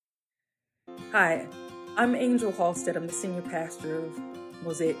Hi, I'm Angel Halstead. I'm the senior pastor of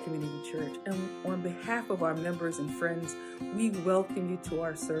Mosaic Community Church. And on behalf of our members and friends, we welcome you to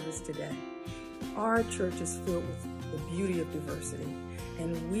our service today. Our church is filled with the beauty of diversity,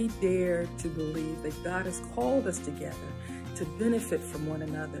 and we dare to believe that God has called us together to benefit from one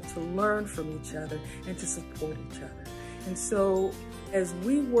another, to learn from each other, and to support each other. And so as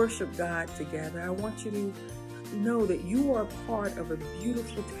we worship God together, I want you to know that you are part of a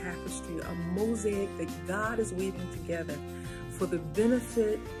beautiful tapestry, a mosaic that God is weaving together for the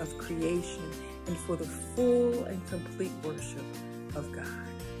benefit of creation and for the full and complete worship of God.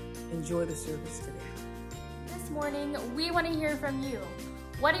 Enjoy the service today. This morning, we want to hear from you.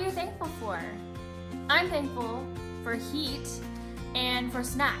 What are you thankful for? I'm thankful for heat and for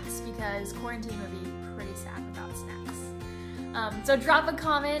snacks because quarantine would be pretty sad without snacks. So drop a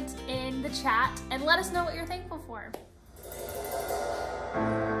comment in the chat and let us know what you're thankful for.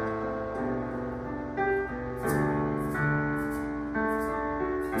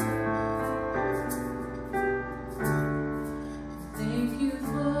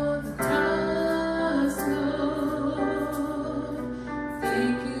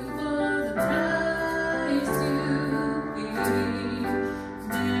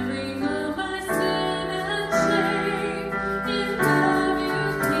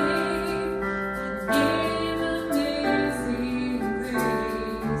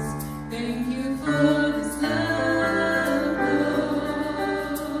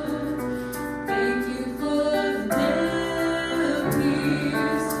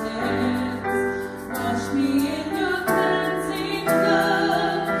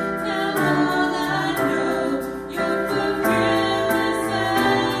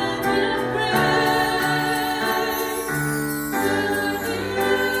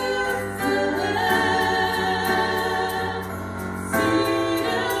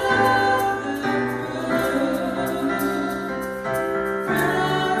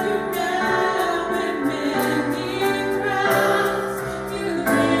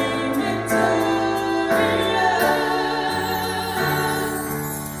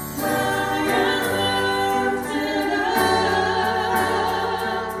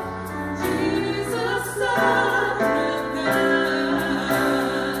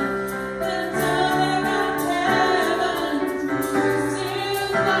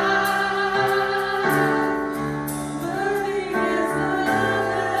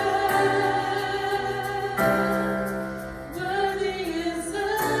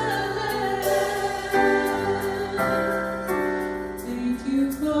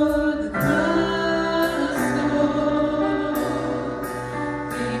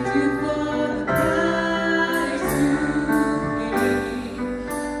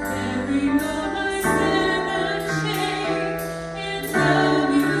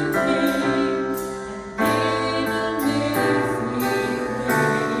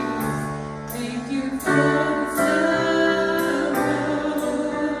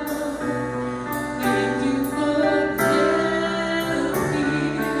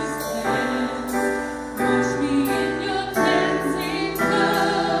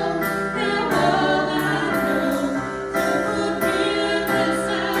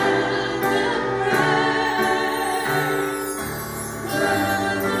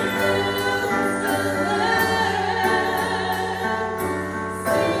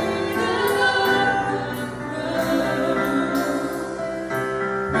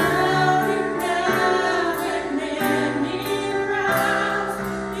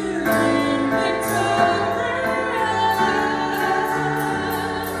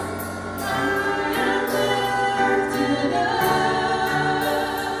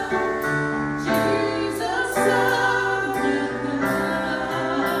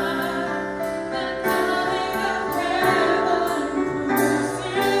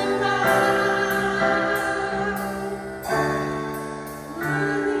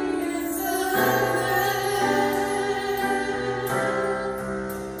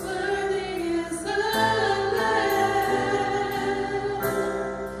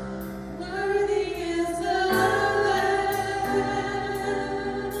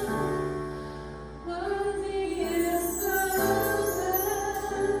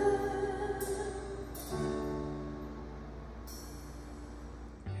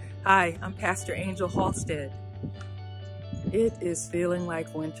 Hi, I'm Pastor Angel Halstead. It is feeling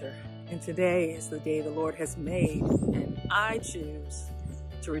like winter, and today is the day the Lord has made, and I choose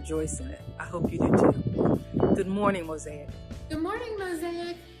to rejoice in it. I hope you do too. Good morning, Mosaic. Good morning,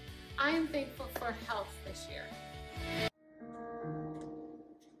 Mosaic. I am thankful for health this year.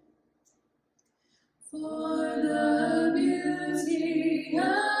 For the beauty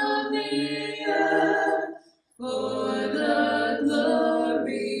of the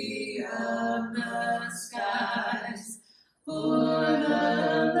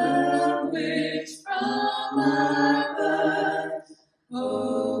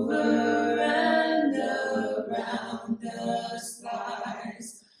over and around us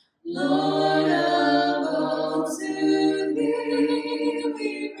lies. Lord of all, to thee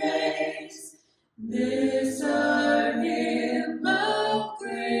we raise this our hymn of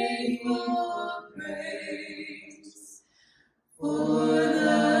grateful praise. For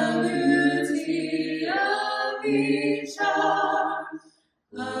the beauty of each hour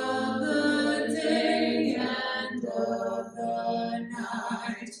of the day and of the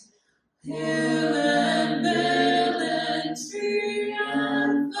night, hill and vale and tree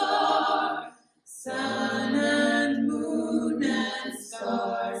and flower, sun and moon and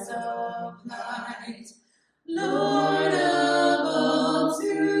stars of light. Lord of all,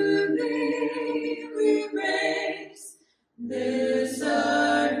 to thee we raise this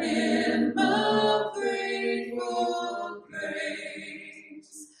our hymn of grateful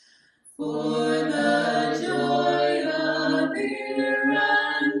praise. For the joy of hear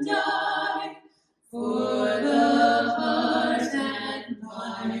and die, for the heart and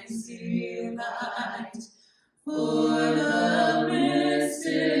mind's delight, for the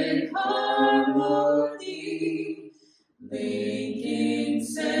mystic harmony, linking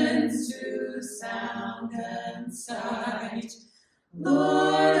sense to sound and sight.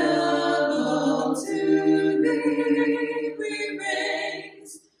 Lord of all, to thee we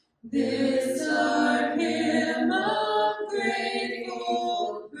raise this our hymn of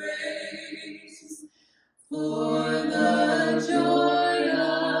grateful praise. For the joy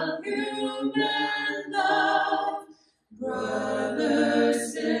of human love, brother,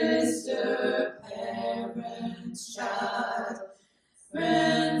 sister, parent, child,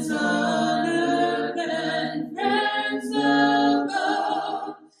 friends on earth and friends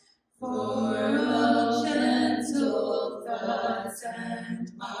above, for all gentle thoughts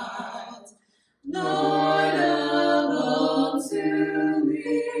and mild. Lord of all, to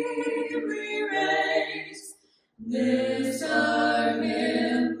thee we raise this our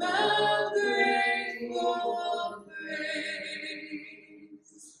hymn of grateful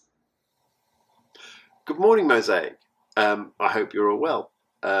praise. Good morning, Mosaic. I hope you're all well.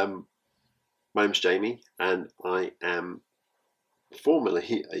 My name's Jamie, and I am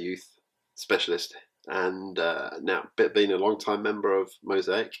formerly a youth specialist and now been a long-time member of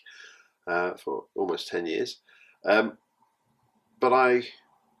Mosaic for almost 10 years. But I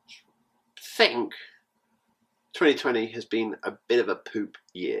think 2020 has been a bit of a poop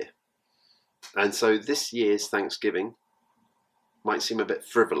year. And so this year's Thanksgiving might seem a bit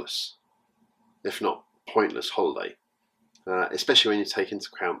frivolous, if not pointless holiday, especially when you take into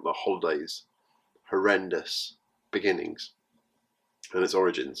account the holiday's horrendous beginnings and its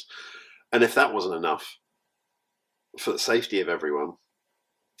origins. And if that wasn't enough, for the safety of everyone,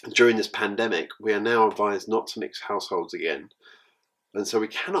 during this pandemic, we are now advised not to mix households again. And so we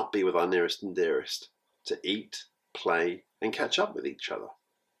cannot be with our nearest and dearest to eat, play, and catch up with each other.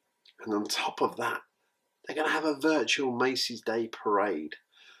 And on top of that, they're going to have a virtual Macy's Day parade.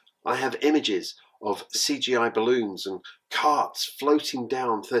 I have images of CGI balloons and carts floating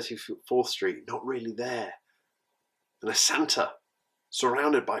down 34th Street, not really there. And a Santa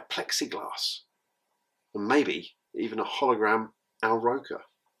surrounded by plexiglass. And maybe even a hologram Al Roker.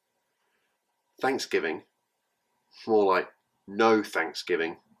 Thanksgiving, more like no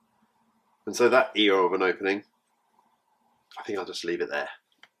Thanksgiving. And so that era of an opening, I think I'll just leave it there.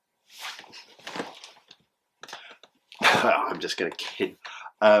 I'm just going to kid.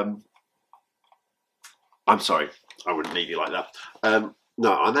 I'm sorry, I wouldn't leave you like that.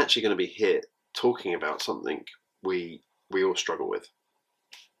 No, I'm actually going to be here talking about something we all struggle with.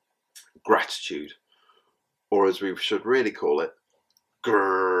 Gratitude, or as we should really call it,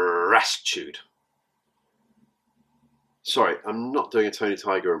 Grrr-atitude. Sorry, I'm not doing a Tony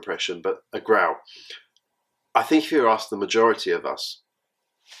Tiger impression, but a growl. I think if you ask the majority of us,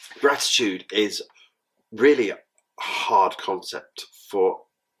 gratitude is really a hard concept for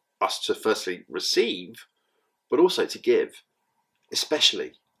us to firstly receive, but also to give,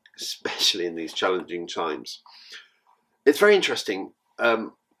 especially in these challenging times. It's very interesting,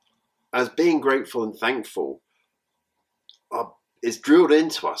 as being grateful and thankful is drilled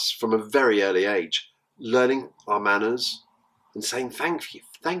into us from a very early age. Learning our manners and saying thank you.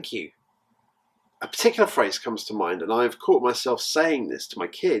 A particular phrase comes to mind, and I've caught myself saying this to my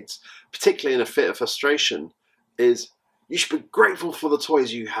kids, particularly in a fit of frustration, is you should be grateful for the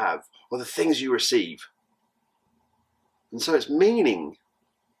toys you have or the things you receive. And so its meaning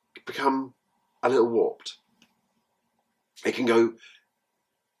can become a little warped. It can go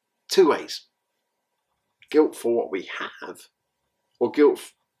two ways. Guilt for what we have, or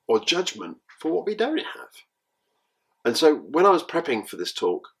guilt or judgment for what we don't have. And so when I was prepping for this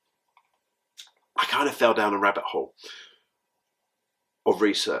talk, I kind of fell down a rabbit hole of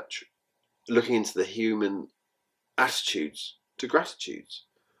research, looking into the human attitudes to gratitudes.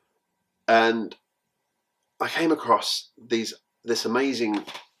 And I came across this amazing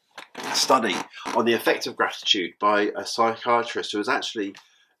study on the effect of gratitude by a psychiatrist who was actually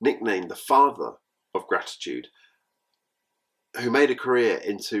nicknamed the father of gratitude, who made a career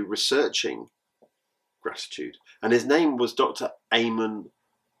into researching gratitude. And his name was Dr.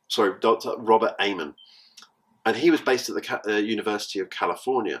 Robert Amen. And he was based at the University of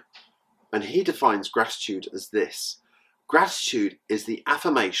California. And he defines gratitude as this: gratitude is the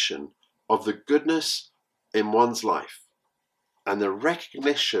affirmation of the goodness in one's life and the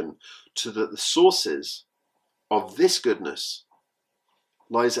recognition that the sources of this goodness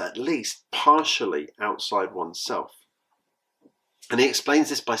lies at least partially outside oneself. And he explains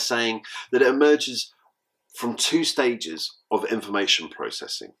this by saying that it emerges from two stages of information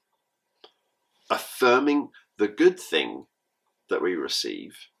processing: affirming the good thing that we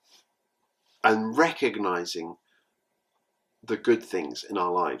receive and recognizing the good things in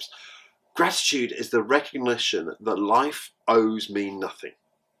our lives. Gratitude is the recognition that life owes me nothing,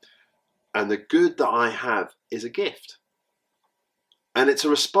 and the good that I have is a gift, and it's a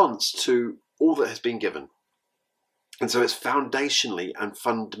response to all that has been given. And so it's foundationally and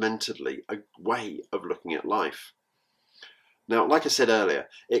fundamentally a way of looking at life. Now, like I said earlier,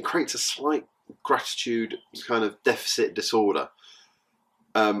 it creates a slight gratitude kind of deficit disorder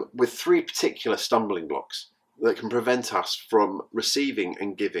with three particular stumbling blocks that can prevent us from receiving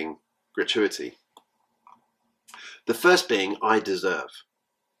and giving gratuity. The first being I deserve,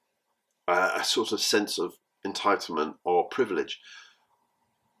 a sort of sense of entitlement or privilege.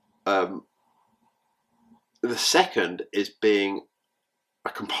 The second is being a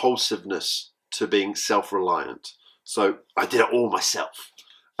compulsiveness to being self-reliant. So I did it all myself.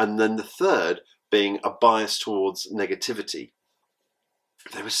 And then the third being a bias towards negativity.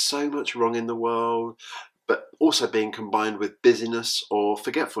 There is so much wrong in the world, but also being combined with busyness or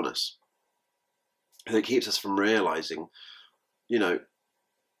forgetfulness. And it keeps us from realizing,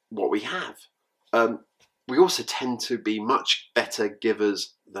 what we have. We also tend to be much better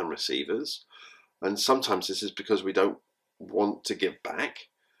givers than receivers. And sometimes this is because we don't want to give back.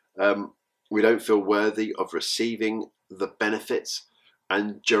 We don't feel worthy of receiving the benefits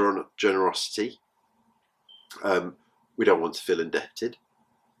and generosity. We don't want to feel indebted,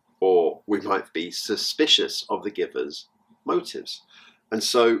 or we might be suspicious of the giver's motives. And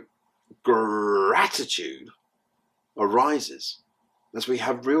so gratitude arises as we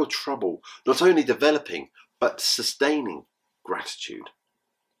have real trouble not only developing but sustaining gratitude.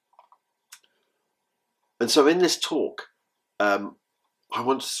 And so in this talk, I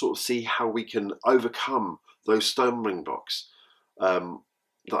want to sort of see how we can overcome those stumbling blocks that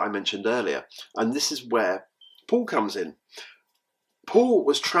I mentioned earlier. And this is where Paul comes in. Paul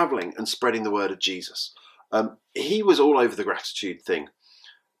was traveling and spreading the word of Jesus. He was all over the gratitude thing.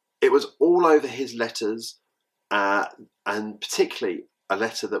 It was all over his letters, and particularly a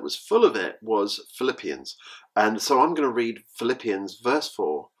letter that was full of it was Philippians. And so I'm going to read Philippians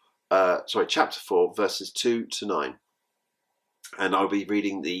chapter 4, verses 2 to 9. And I'll be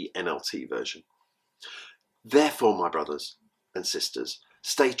reading the NLT version. Therefore, my brothers and sisters,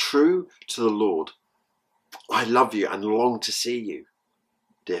 stay true to the Lord. I love you and long to see you,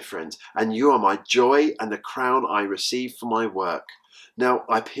 dear friends, and you are my joy and the crown I receive for my work. Now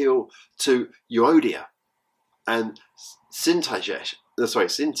I appeal to Euodia and Syntyche,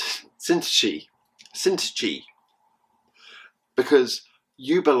 because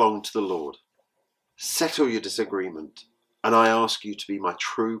you belong to the Lord. Settle your disagreement, and I ask you to be my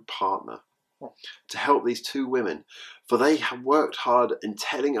true partner, to help these two women, for they have worked hard in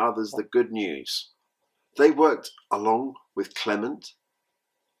telling others the good news. They worked along with Clement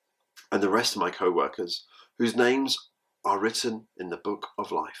and the rest of my co-workers, whose names are written in the book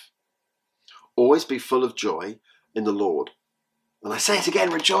of life. Always be full of joy in the Lord. And I say it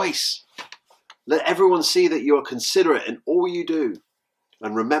again, rejoice. Let everyone see that you are considerate in all you do.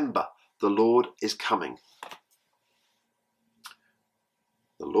 And remember, the Lord is coming.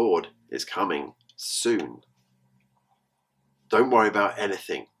 The Lord is coming soon. Don't worry about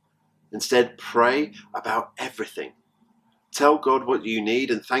anything. Instead, pray about everything. Tell God what you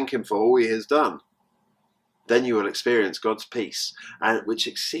need and thank Him for all He has done. Then you will experience God's peace, and which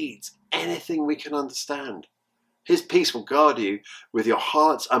exceeds anything we can understand. His peace will guard you with your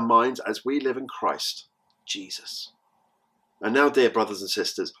hearts and minds as we live in Christ Jesus. And now, dear brothers and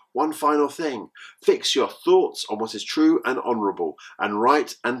sisters, one final thing. Fix your thoughts on what is true and honourable and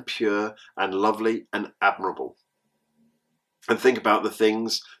right and pure and lovely and admirable. and think about the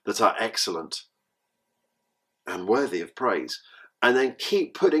things that are excellent and worthy of praise, and then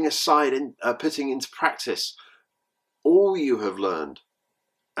keep putting aside and putting into practice all you have learned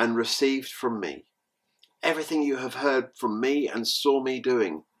and received from me, everything you have heard from me and saw me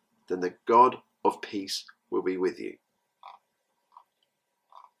doing, then the God of peace will be with you.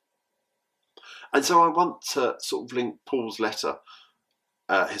 And so I want to sort of link Paul's letter,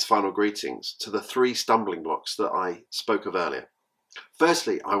 his final greetings, to the 3 stumbling blocks that I spoke of earlier.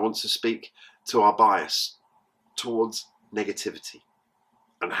 Firstly, I want to speak to our bias towards negativity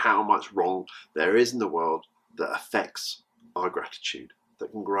and how much wrong there is in the world that affects our gratitude,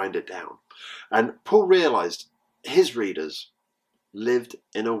 that can grind it down. And Paul realized his readers lived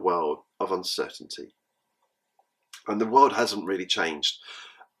in a world of uncertainty. And the world hasn't really changed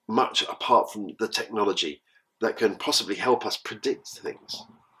much apart from the technology that can possibly help us predict things,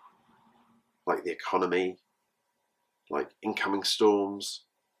 like the economy, like incoming storms,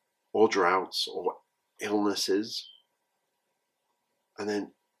 or droughts, or illnesses. And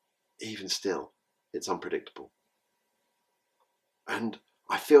then, even still, it's unpredictable. And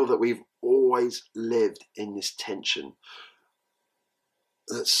I feel that we've always lived in this tension.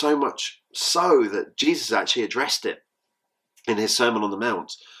 That's so much so that Jesus actually addressed it in his Sermon on the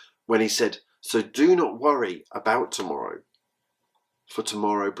Mount when he said, "So do not worry about tomorrow, for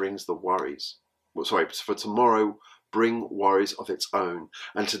tomorrow brings the worries." For tomorrow bring worries of its own,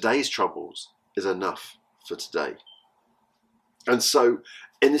 and today's troubles is enough for today. And so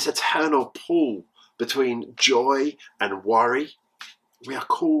in this eternal pull between joy and worry, we are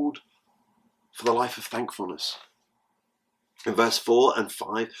called for the life of thankfulness. In verse 4 and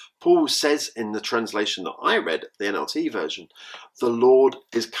 5, Paul says in the translation that I read, the NLT version, "The Lord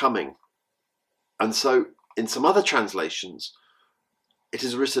is coming." And so in some other translations, it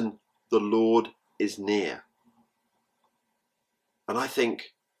is written, "The Lord is near." And I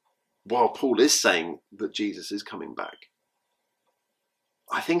think, while Paul is saying that Jesus is coming back,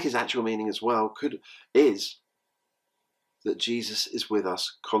 I think his actual meaning as well is that Jesus is with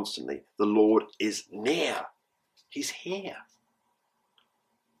us constantly. The Lord is near. He's here.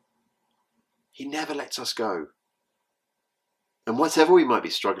 He never lets us go. And whatever we might be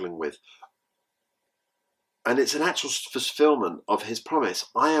struggling with, and it's an actual fulfillment of his promise,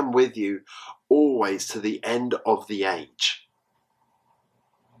 "I am with you always to the end of the age."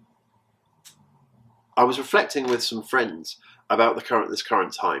 I was reflecting with some friends about this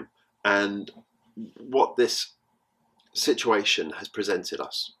current time and what this situation has presented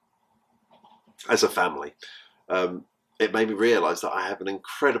us as a family. It made me realise that I have an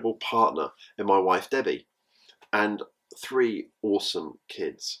incredible partner in my wife Debbie and 3 awesome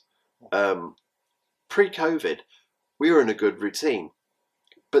kids. Pre-COVID, we were in a good routine,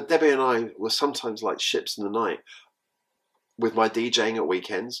 but Debbie and I were sometimes like ships in the night, with my DJing at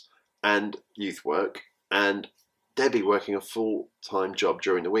weekends and youth work, and Debbie working a full-time job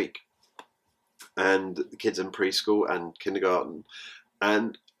during the week, and the kids in preschool and kindergarten.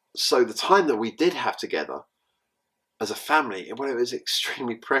 And so the time that we did have together as a family, it was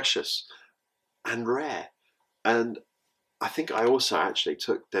extremely precious and rare. And I think I also actually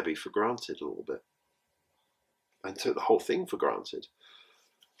took Debbie for granted a little bit, and took the whole thing for granted.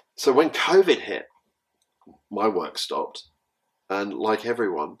 So when COVID hit, my work stopped, and like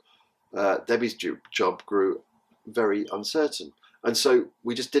everyone, Debbie's job grew very uncertain, and so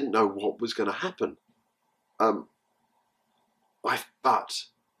we just didn't know what was going to happen. But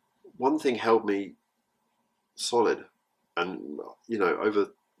one thing held me solid, and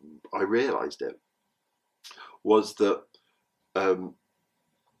I realised it, was that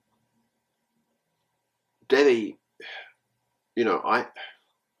Debbie,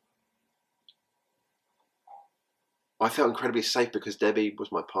 I felt incredibly safe because Debbie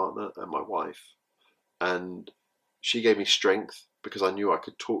was my partner and my wife, and she gave me strength because I knew I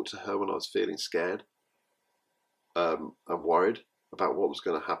could talk to her when I was feeling scared and worried about what was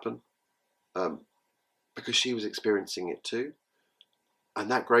going to happen, because she was experiencing it too, and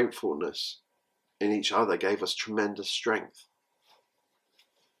that gratefulness in each other gave us tremendous strength.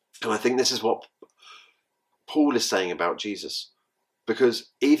 And I think this is what Paul is saying about Jesus,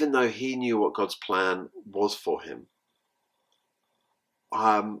 because even though he knew what God's plan was for him,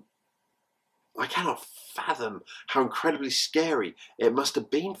 I cannot fathom how incredibly scary it must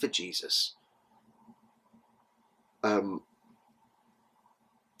have been for Jesus, and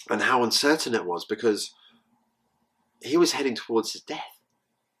how uncertain it was, because he was heading towards his death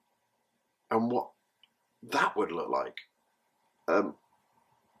and what that would look like.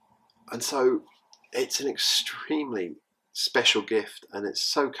 And so it's an extremely special gift, and it's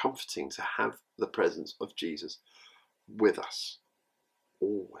so comforting to have the presence of Jesus with us,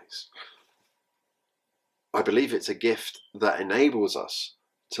 always. I believe it's a gift that enables us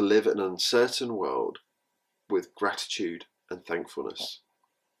to live in an uncertain world with gratitude and thankfulness.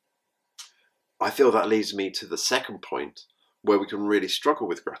 I feel that leads me to the second point where we can really struggle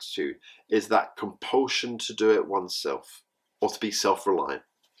with gratitude, is that compulsion to do it oneself, or to be self-reliant.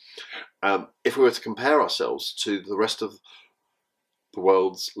 If we were to compare ourselves to the rest of the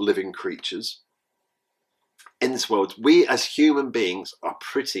world's living creatures, in this world, we as human beings are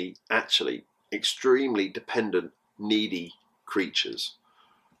actually extremely dependent, needy creatures.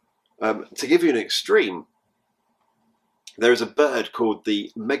 To give you an extreme, there is a bird called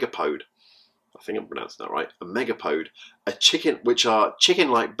the megapode. I think I'm pronouncing that right. A megapode, which are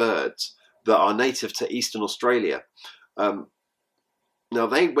chicken-like birds that are native to Eastern Australia. Now,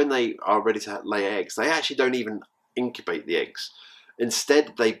 when they are ready to lay eggs, they actually don't even incubate the eggs.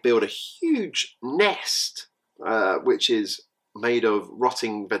 Instead, they build a huge nest, which is made of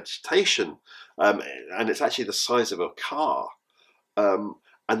rotting vegetation, and it's actually the size of a car. And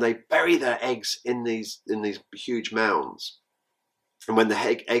they bury their eggs in these huge mounds. And when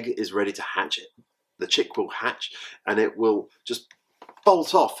the egg is ready to hatch, the chick will hatch, and it will just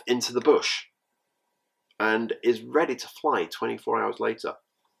bolt off into the bush, and is ready to fly 24 hours later.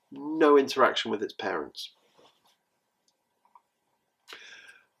 No interaction with its parents.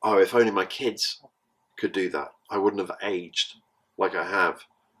 Oh, if only my kids could do that. I wouldn't have aged like I have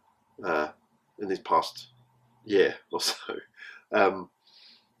in this past year or so.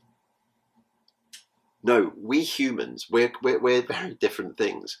 No, we humans, we're very different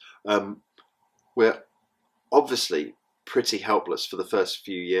things. We're obviously pretty helpless for the first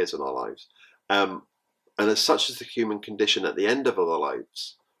few years in our lives. And as such is the human condition, at the end of our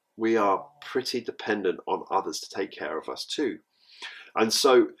lives, we are pretty dependent on others to take care of us too. And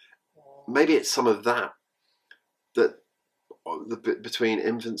so maybe it's some of that between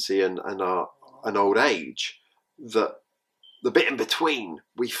infancy and old age, that the bit in between,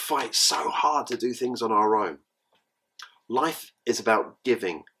 we fight so hard to do things on our own. Life is about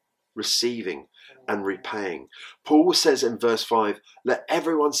giving, receiving, and repaying. Paul says in verse 5, let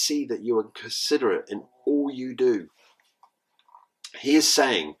everyone see that you are considerate in all you do. He is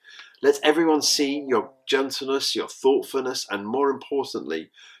saying, let everyone see your gentleness, your thoughtfulness, and more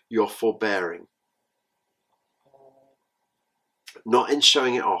importantly, your forbearing. Not in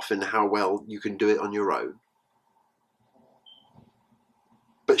showing it off in how well you can do it on your own,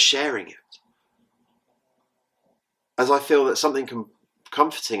 but sharing it. As I feel that something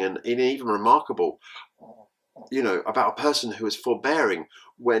comforting and even remarkable, about a person who is forbearing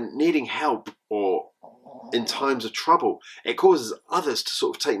when needing help or in times of trouble, it causes others to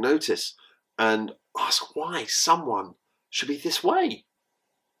sort of take notice and ask why someone should be this way.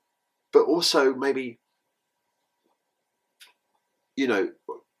 But also maybe,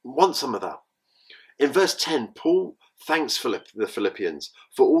 want some of that. In verse 10, Paul thanks the Philippians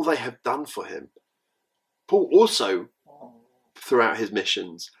for all they have done for him. Paul also, throughout his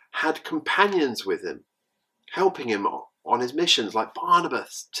missions, had companions with him, helping him on his missions, like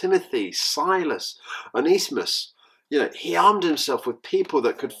Barnabas, Timothy, Silas, Onesimus. He armed himself with people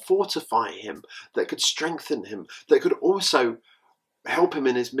that could fortify him, that could strengthen him, that could also help him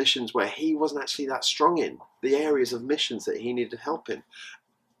in his missions where he wasn't actually that strong in, the areas of missions that he needed help in.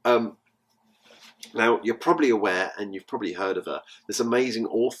 Now, you're probably aware, and you've probably heard of her, this amazing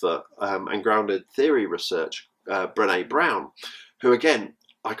author and grounded theory research, Brené Brown, who, again,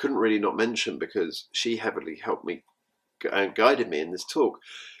 I couldn't really not mention because she heavily helped me and guided me in this talk.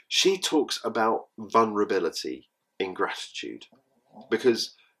 She talks about vulnerability in gratitude,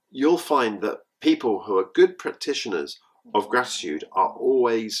 because you'll find that people who are good practitioners of gratitude are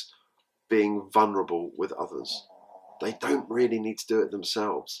always being vulnerable with others. They don't really need to do it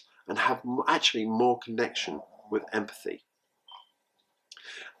themselves and have actually more connection with empathy.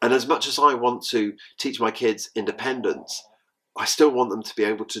 And as much as I want to teach my kids independence, I still want them to be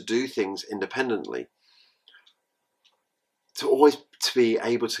able to do things independently. To be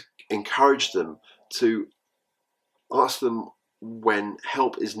able to encourage them, to ask them when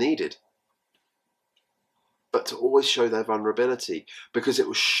help is needed, but to always show their vulnerability, because it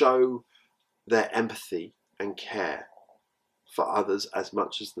will show their empathy and care for others as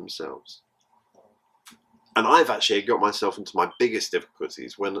much as themselves. And I've actually got myself into my biggest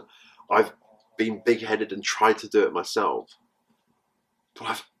difficulties when I've been big-headed and tried to do it myself. But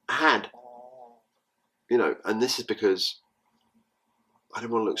I've had, and this is because I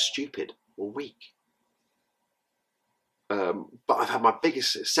don't want to look stupid or weak. But I've had my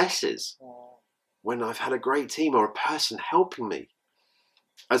biggest successes when I've had a great team or a person helping me.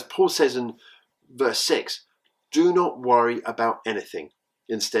 As Paul says in verse 6, Do not worry about anything.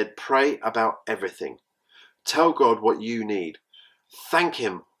 Instead, pray about everything. Tell God what you need. Thank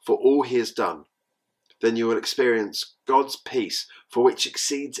him for all he has done. Then you will experience God's peace, for which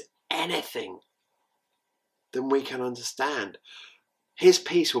exceeds anything that we can understand. His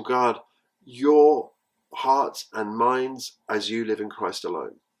peace will guard your hearts and minds as you live in Christ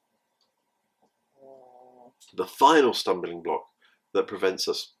alone. The final stumbling block that prevents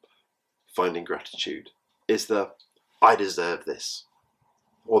us finding gratitude is the "I deserve this,"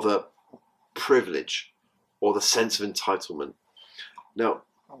 or the privilege, or the sense of entitlement. Now,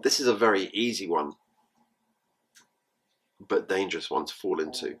 this is a very easy one, but dangerous one to fall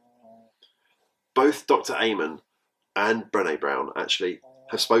into. Both Dr. Amen and Brené Brown actually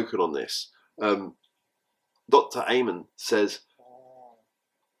have spoken on this. Dr. Amen says,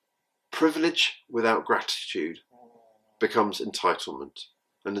 privilege without gratitude becomes entitlement,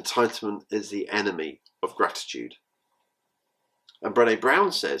 and entitlement is the enemy of gratitude. And Brené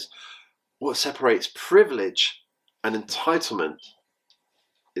Brown says, what separates privilege and entitlement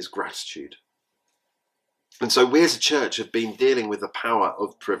is gratitude. And so we as a church have been dealing with the power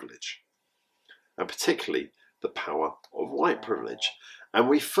of privilege, and particularly the power of white privilege. And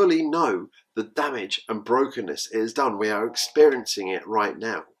we fully know the damage and brokenness it has done. We are experiencing it right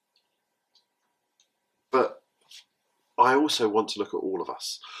now. But I also want to look at all of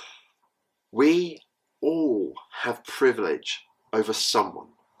us. We all have privilege over someone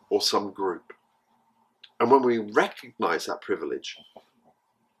or some group. And when we recognize that privilege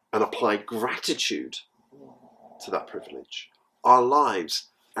and apply gratitude to that privilege, our lives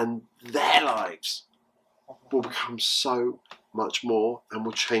and their lives will become so much more and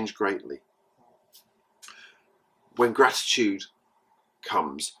will change greatly. When gratitude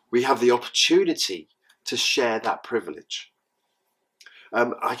comes, we have the opportunity to share that privilege.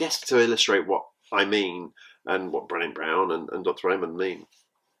 I guess to illustrate what I mean and what Brené Brown and Dr. Amen mean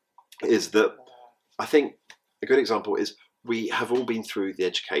is that I think a good example is we have all been through the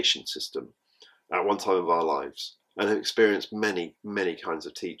education system at one time of our lives and have experienced many, many kinds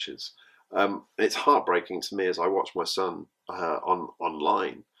of teachers. It's heartbreaking to me as I watch my son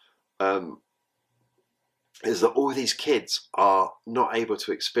online, is that all these kids are not able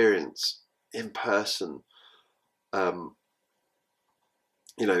to experience in person,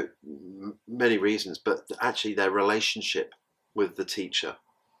 many reasons, but actually their relationship with the teacher.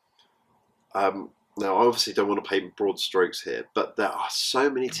 Now, I obviously don't want to paint broad strokes here, but there are so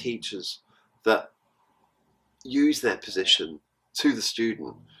many teachers that use their position to the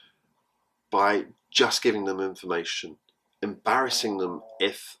student by just giving them information, embarrassing them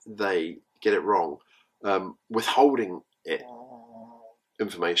if they get it wrong, withholding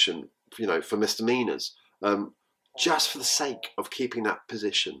information, for misdemeanors, just for the sake of keeping that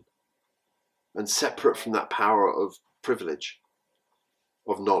position and separate from that power of privilege,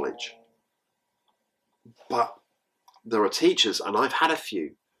 of knowledge. But there are teachers, and I've had a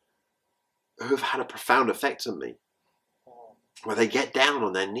few, who have had a profound effect on me, where they get down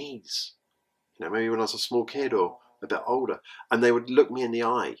on their knees, maybe when I was a small kid or a bit older, and they would look me in the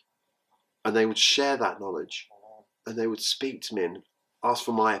eye, and they would share that knowledge, and they would speak to me and ask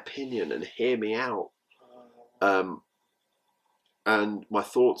for my opinion and hear me out, and my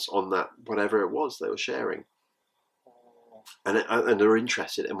thoughts on that, whatever it was they were sharing, and they're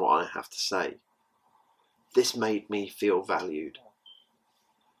interested in what I have to say. This made me feel valued,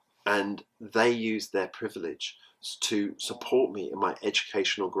 and they used their privilege to support me in my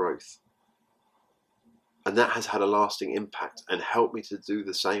educational growth. And that has had a lasting impact and helped me to do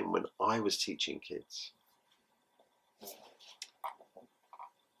the same when I was teaching kids.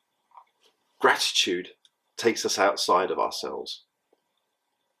 Gratitude takes us outside of ourselves,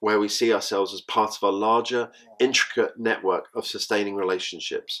 where we see ourselves as part of a larger, intricate network of sustaining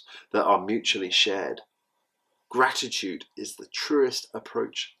relationships that are mutually shared. Gratitude is the truest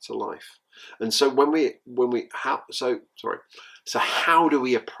approach to life. And so how do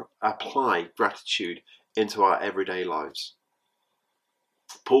we apply gratitude into our everyday lives?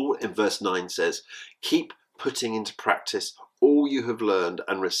 Paul in verse 9 says, "Keep putting into practice all you have learned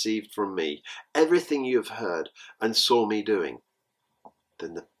and received from me, everything you have heard and saw me doing.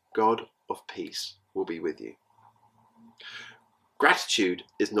 Then the God of peace will be with you." Gratitude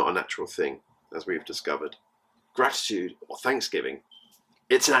is not a natural thing, as we've discovered. Gratitude, or thanksgiving,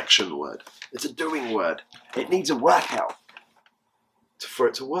 it's an action word. It's a doing word. It needs a workout for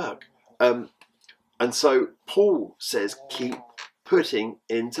it to work. And so Paul says, keep putting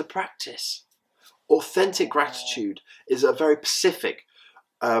into practice. Authentic gratitude is a very specific,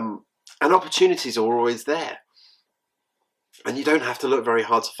 and opportunities are always there. And you don't have to look very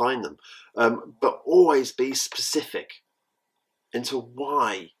hard to find them, but always be specific into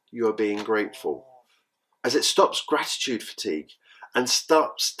why you are being grateful, as it stops gratitude fatigue and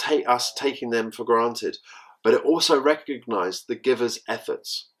stops us taking them for granted. But it also recognises the giver's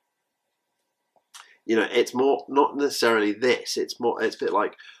efforts. You know, it's more, not necessarily this, it's a bit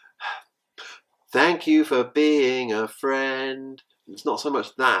like, thank you for being a friend. It's not so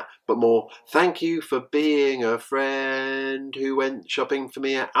much that, but more, thank you for being a friend who went shopping for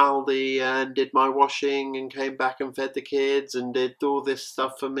me at Aldi and did my washing and came back and fed the kids and did all this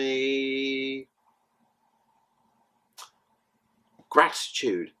stuff for me.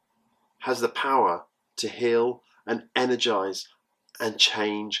 Gratitude has the power to heal and energize and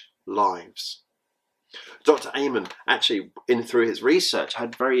change lives. Dr. Amen actually, through his research,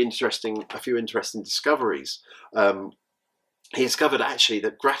 had a few interesting discoveries. He discovered actually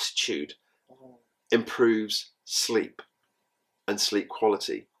that gratitude improves sleep and sleep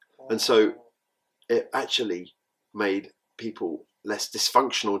quality. And so it actually made people less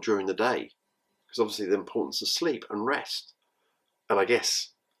dysfunctional during the day, because obviously the importance of sleep and rest. And I guess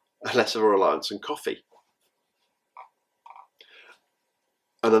less of a reliance on coffee.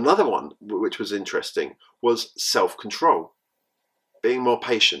 And another one, which was interesting, was self-control, being more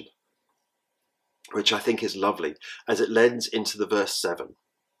patient, which I think is lovely, as it lends into the verse 7.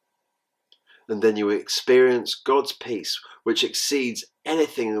 And then you experience God's peace, which exceeds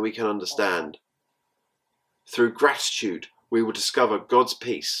anything that we can understand. Through gratitude, we will discover God's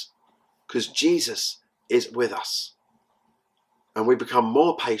peace, because Jesus is with us. And we become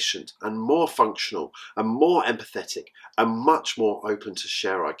more patient and more functional and more empathetic and much more open to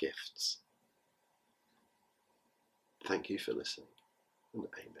share our gifts. Thank you for listening, and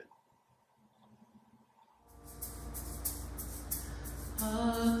amen.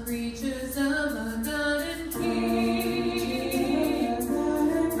 All creatures of a God and King,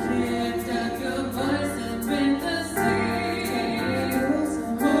 lift up your voice and bring the sing.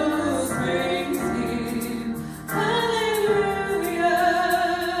 Oh, praise Him, hallelujah.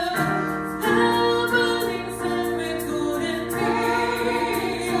 Thou burning sun with golden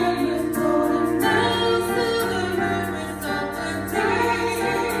beams, thou silver moon with soft and deep.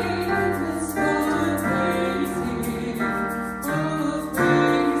 Oh, praise Him, oh, hallelujah,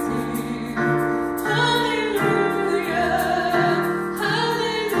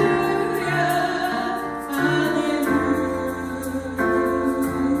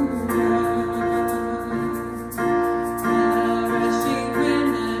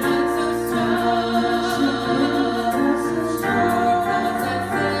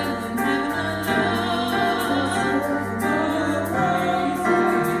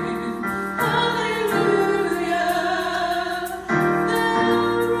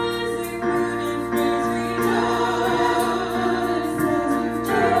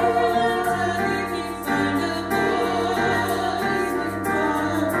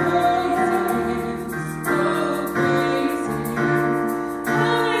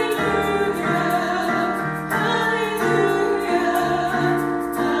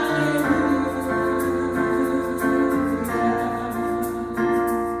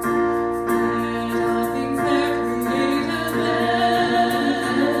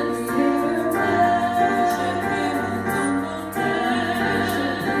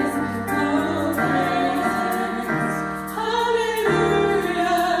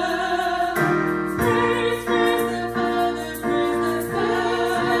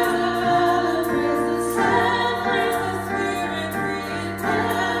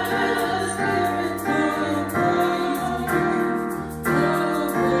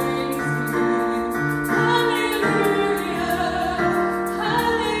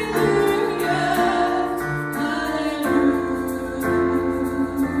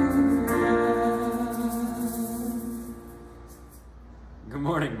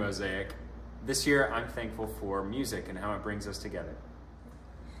 Mosaic. This year, I'm thankful for music and how it brings us together.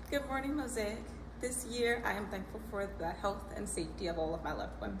 Good morning, Mosaic. This year, I am thankful for the health and safety of all of my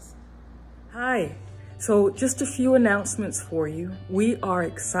loved ones. Hi. So just a few announcements for you. We are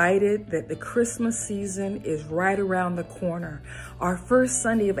excited that the Christmas season is right around the corner. Our first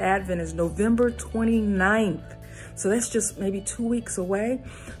Sunday of Advent is November 29th. So that's just maybe 2 weeks away.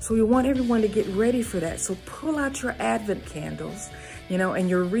 So we want everyone to get ready for that. So pull out your Advent candles, and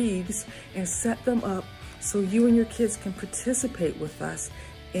your wreaths and set them up so you and your kids can participate with us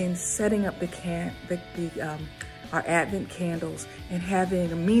in setting up our Advent candles and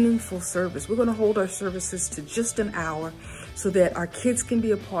having a meaningful service. We're going to hold our services to just an hour so that our kids can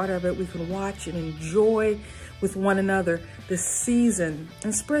be a part of it. We can watch and enjoy with one another the season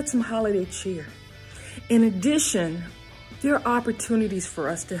and spread some holiday cheer. In addition, There are opportunities for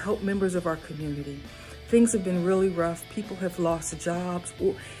us to help members of our community. Things have been really rough. People have lost jobs,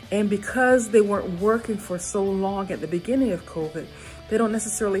 and because they weren't working for so long at the beginning of COVID, they don't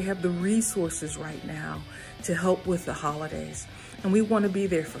necessarily have the resources right now to help with the holidays. And we want to be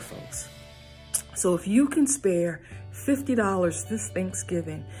there for folks. So if you can spare $50 this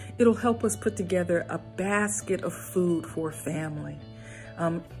Thanksgiving, it'll help us put together a basket of food for a family.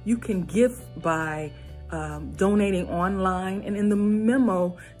 You can give by donating online, and in the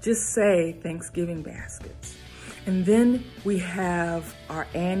memo, just say Thanksgiving baskets. And then we have our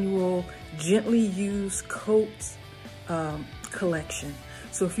annual gently used coats collection.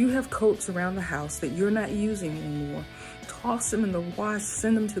 So if you have coats around the house that you're not using anymore, toss them in the wash,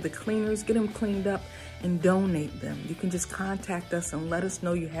 send them to the cleaners, get them cleaned up, and donate them. You can just contact us and let us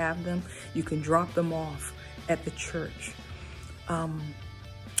know you have them. You can drop them off at the church. And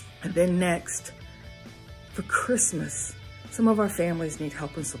then next, for Christmas, some of our families need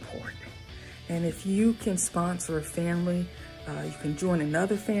help and support. And if you can sponsor a family, you can join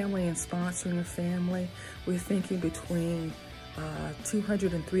another family in sponsoring a family. We're thinking between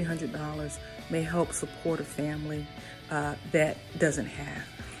 $200 and $300 may help support a family that doesn't have.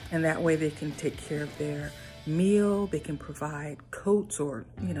 And that way they can take care of their meal, they can provide coats or,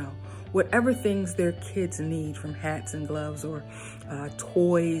 whatever things their kids need, from hats and gloves or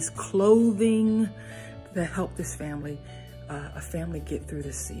toys, clothing, that help this family, a family get through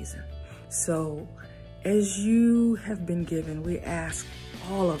this season. So as you have been given, we ask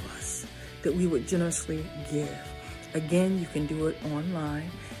all of us that we would generously give. Again, you can do it online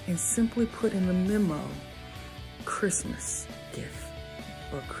and simply put in the memo, Christmas gift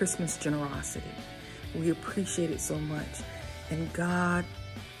or Christmas generosity. We appreciate it so much. And God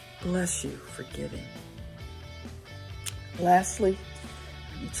bless you for giving. Lastly,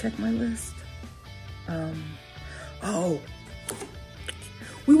 let me check my list.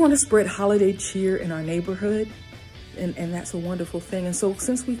 We want to spread holiday cheer in our neighborhood, and that's a wonderful thing. And so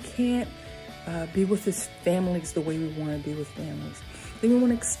since we can't be with his families the way we want to be with families, then we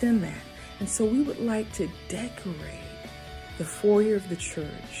want to extend that. And so we would like to decorate the foyer of the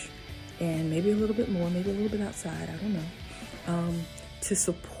church, and maybe a little bit more, maybe a little bit outside, I don't know, to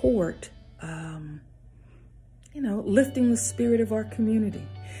support, lifting the spirit of our community.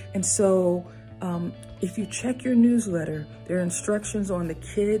 And so if you check your newsletter, there are instructions on the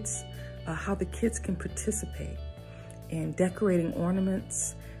kids, how the kids can participate in decorating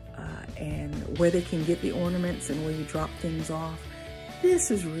ornaments and where they can get the ornaments and where you drop things off. This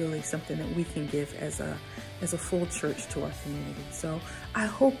is really something that we can give as a full church to our community. So I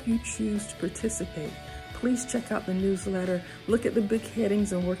hope you choose to participate. Please check out the newsletter, look at the big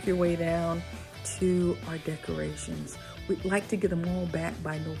headings, and work your way down to our decorations. We'd like to get them all back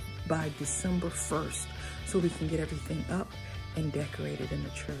by December 1st so we can get everything up and decorated in the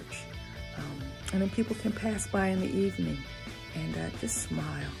church. And then people can pass by in the evening and just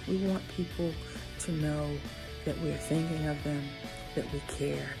smile. We want people to know that we're thinking of them, that we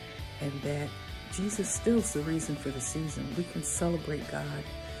care, and that Jesus still is the reason for the season. We can celebrate God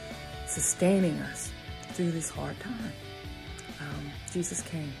sustaining us through this hard time. Jesus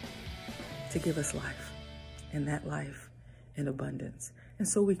came to give us life, and that life in abundance. And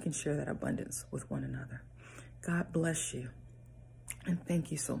so we can share that abundance with one another. God bless you, and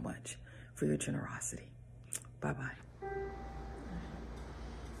thank you so much for your generosity. Bye-bye.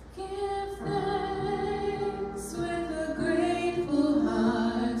 Give thanks with a grateful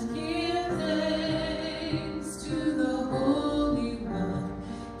heart. Give thanks to the Holy One.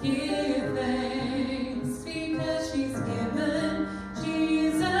 Give thanks because she's given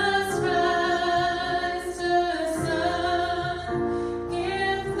Jesus Christ, her Son.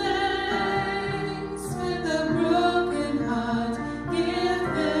 Give thanks with a broken heart. Give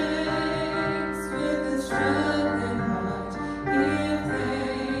thanks with a struggling heart.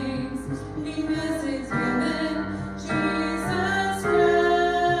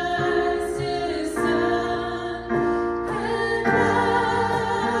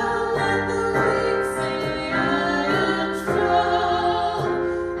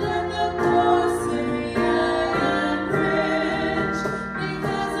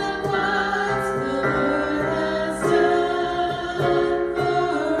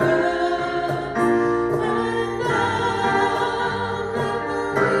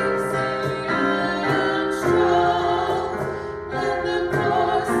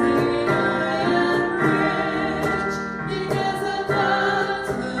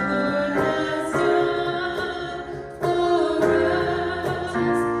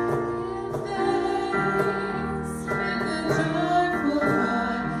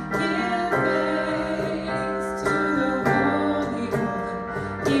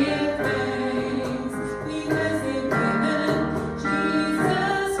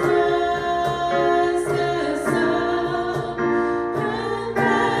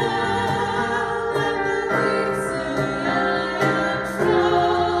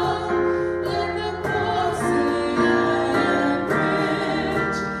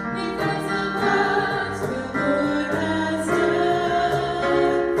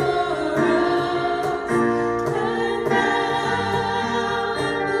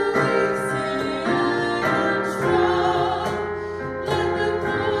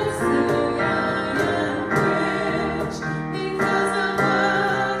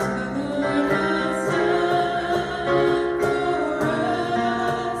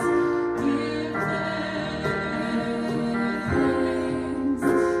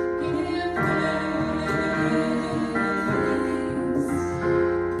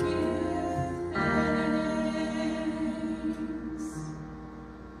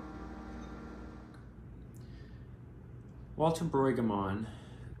 Walter Brueggemann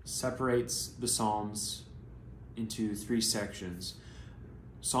separates the Psalms into 3 sections: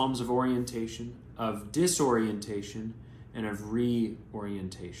 Psalms of orientation, of disorientation, and of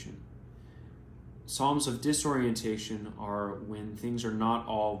reorientation. Psalms of disorientation are when things are not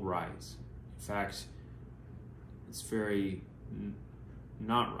all right. In fact, it's very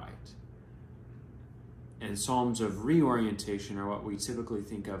not right. And Psalms of reorientation are what we typically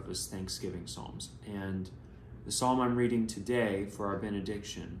think of as Thanksgiving Psalms. And the Psalm I'm reading today for our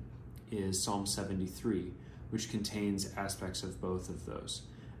benediction is Psalm 73, which contains aspects of both of those.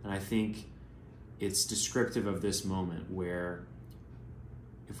 And I think it's descriptive of this moment where,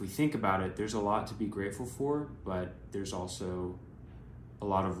 if we think about it, there's a lot to be grateful for, but there's also a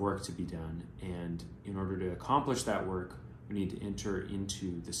lot of work to be done. And in order to accomplish that work, we need to enter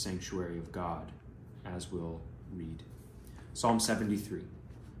into the sanctuary of God, as we'll read. Psalm 73.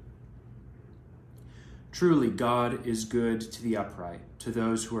 Truly, God is good to the upright, to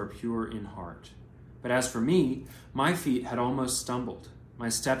those who are pure in heart. But as for me, my feet had almost stumbled. My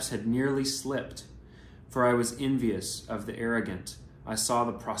steps had nearly slipped. For I was envious of the arrogant. I saw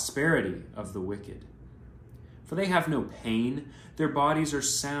the prosperity of the wicked. For they have no pain. Their bodies are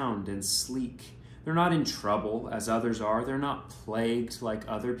sound and sleek. They're not in trouble as others are. They're not plagued like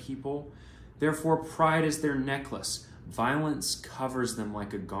other people. Therefore, pride is their necklace. Violence covers them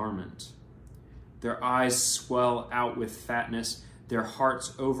like a garment. Their eyes swell out with fatness. Their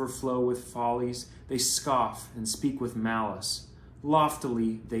hearts overflow with follies. They scoff and speak with malice.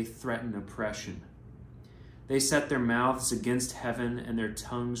 Loftily, they threaten oppression. They set their mouths against heaven, and their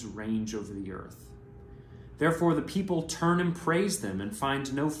tongues range over the earth. Therefore, the people turn and praise them and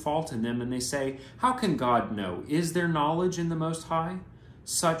find no fault in them, and they say, how can God know? Is there knowledge in the Most High?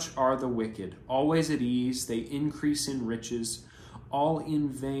 Such are the wicked, always at ease. They increase in riches. All in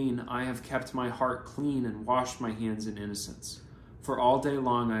vain I have kept my heart clean and washed my hands in innocence. For all day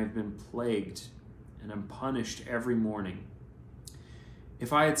long I have been plagued and am punished every morning.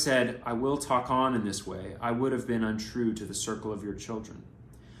 If I had said, I will talk on in this way, I would have been untrue to the circle of your children.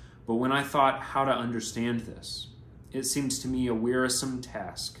 But when I thought how to understand this, it seems to me a wearisome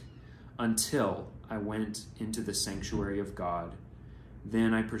task until I went into the sanctuary of God.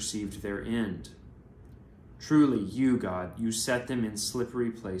 Then I perceived their end. Truly, you, God, you set them in slippery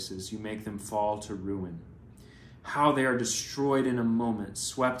places. You make them fall to ruin. How they are destroyed in a moment,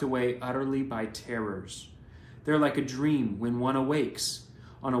 swept away utterly by terrors. They're like a dream when one awakes.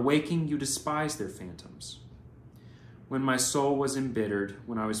 On awaking, you despise their phantoms. When my soul was embittered,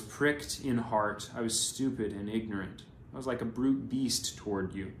 when I was pricked in heart, I was stupid and ignorant. I was like a brute beast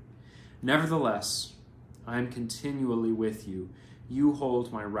toward you. Nevertheless, I am continually with you. You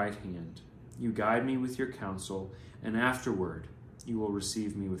hold my right hand. You guide me with your counsel, and afterward you will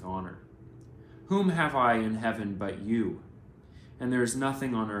receive me with honor. Whom have I in heaven but you? And there is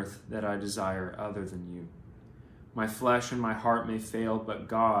nothing on earth that I desire other than you. My flesh and my heart may fail, but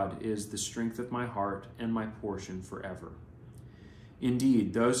God is the strength of my heart and my portion forever.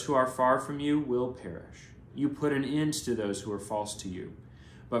 Indeed, those who are far from you will perish. You put an end to those who are false to you.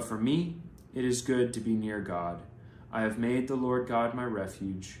 But for me, it is good to be near God. I have made the Lord God my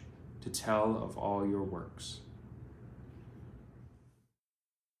refuge, to tell of all your works.